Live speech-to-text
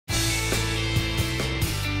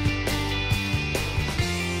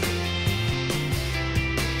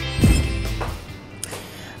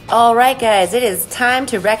All right, guys, it is time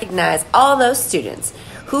to recognize all those students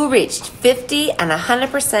who reached 50 and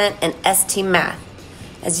 100% in ST Math.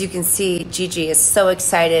 As you can see, Gigi is so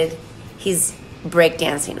excited. He's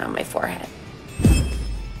breakdancing on my forehead.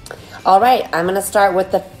 All right, I'm going to start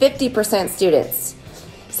with the 50% students.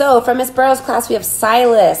 So from Miss Burrows' class, we have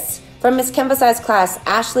Silas. From Miss Kempasai's class,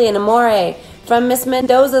 Ashley and Amore. From Miss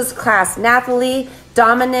Mendoza's class, Nathalie,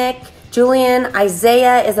 Dominic, Julian,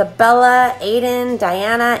 Isaiah, Isabella, Aiden,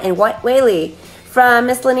 Diana, and Whaley. From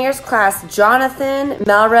Miss Lanier's class, Jonathan,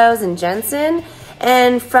 Melrose, and Jensen.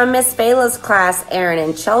 And from Miss Fela's class, Aaron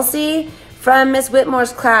and Chelsea. From Miss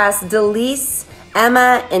Whitmore's class, Delise,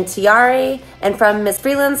 Emma, and Tiari. And from Miss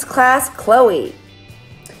Freeland's class, Chloe.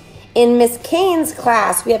 In Miss Kane's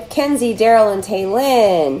class, we have Kenzie, Daryl, and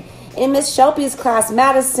Taylin. In Miss Shelby's class,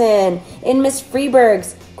 Madison. In Miss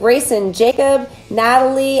Freeberg's, Grayson, Jacob,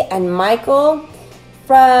 Natalie, and Michael.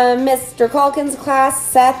 From Mr. Culkin's class,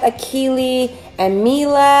 Seth, Akili, and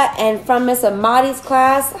Mila. And from Miss Amati's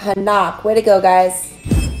class, Hanak. Way to go, guys.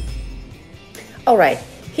 All right,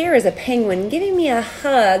 here is a penguin giving me a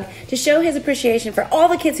hug to show his appreciation for all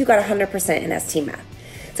the kids who got 100% in ST Math.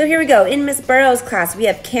 So here we go. In Miss Burrows' class, we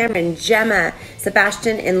have Cameron, Gemma,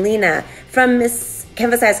 Sebastian, and Lena. From Miss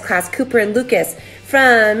Kempasai's class, Cooper and Lucas.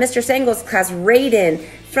 From Mr. Sangel's class, Raiden.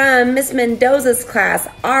 From Miss Mendoza's class,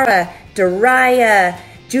 Ara, Dariah,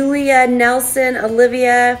 Julia, Nelson,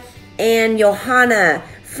 Olivia, and Johanna.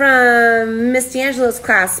 From Miss D'Angelo's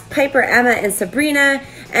class, Piper, Emma, and Sabrina.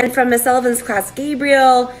 And from Miss Sullivan's class,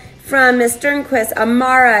 Gabriel. From Miss Sternquist,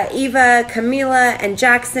 Amara, Eva, Camila, and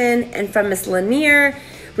Jackson. And from Miss Lanier,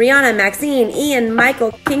 Rihanna, Maxine, Ian,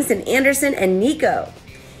 Michael, Kingston, Anderson, and Nico.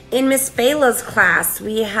 In Miss Fela's class,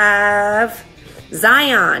 we have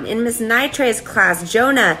Zion. In Miss Nitre's class,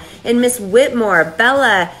 Jonah. In Miss Whitmore,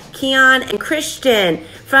 Bella, Keon, and Christian.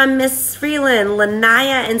 From Miss Freeland,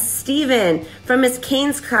 Lanaya, and Steven. From Miss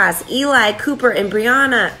Kane's class, Eli, Cooper, and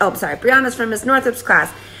Brianna. Oh, sorry, Brianna's from Miss Northrop's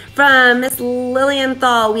class. From Miss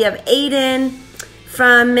Lilienthal, we have Aiden.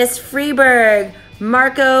 From Miss Freeberg,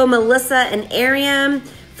 Marco, Melissa, and Ariam.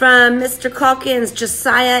 From Mr. Calkins,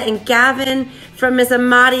 Josiah, and Gavin. From Miss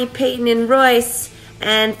Amati, Peyton, and Royce.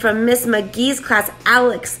 And from Miss McGee's class,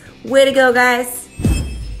 Alex. Way to go, guys.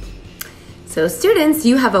 So students,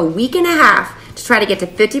 you have a week and a half to try to get to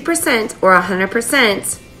 50% or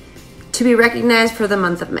 100% to be recognized for the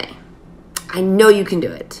month of May. I know you can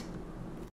do it.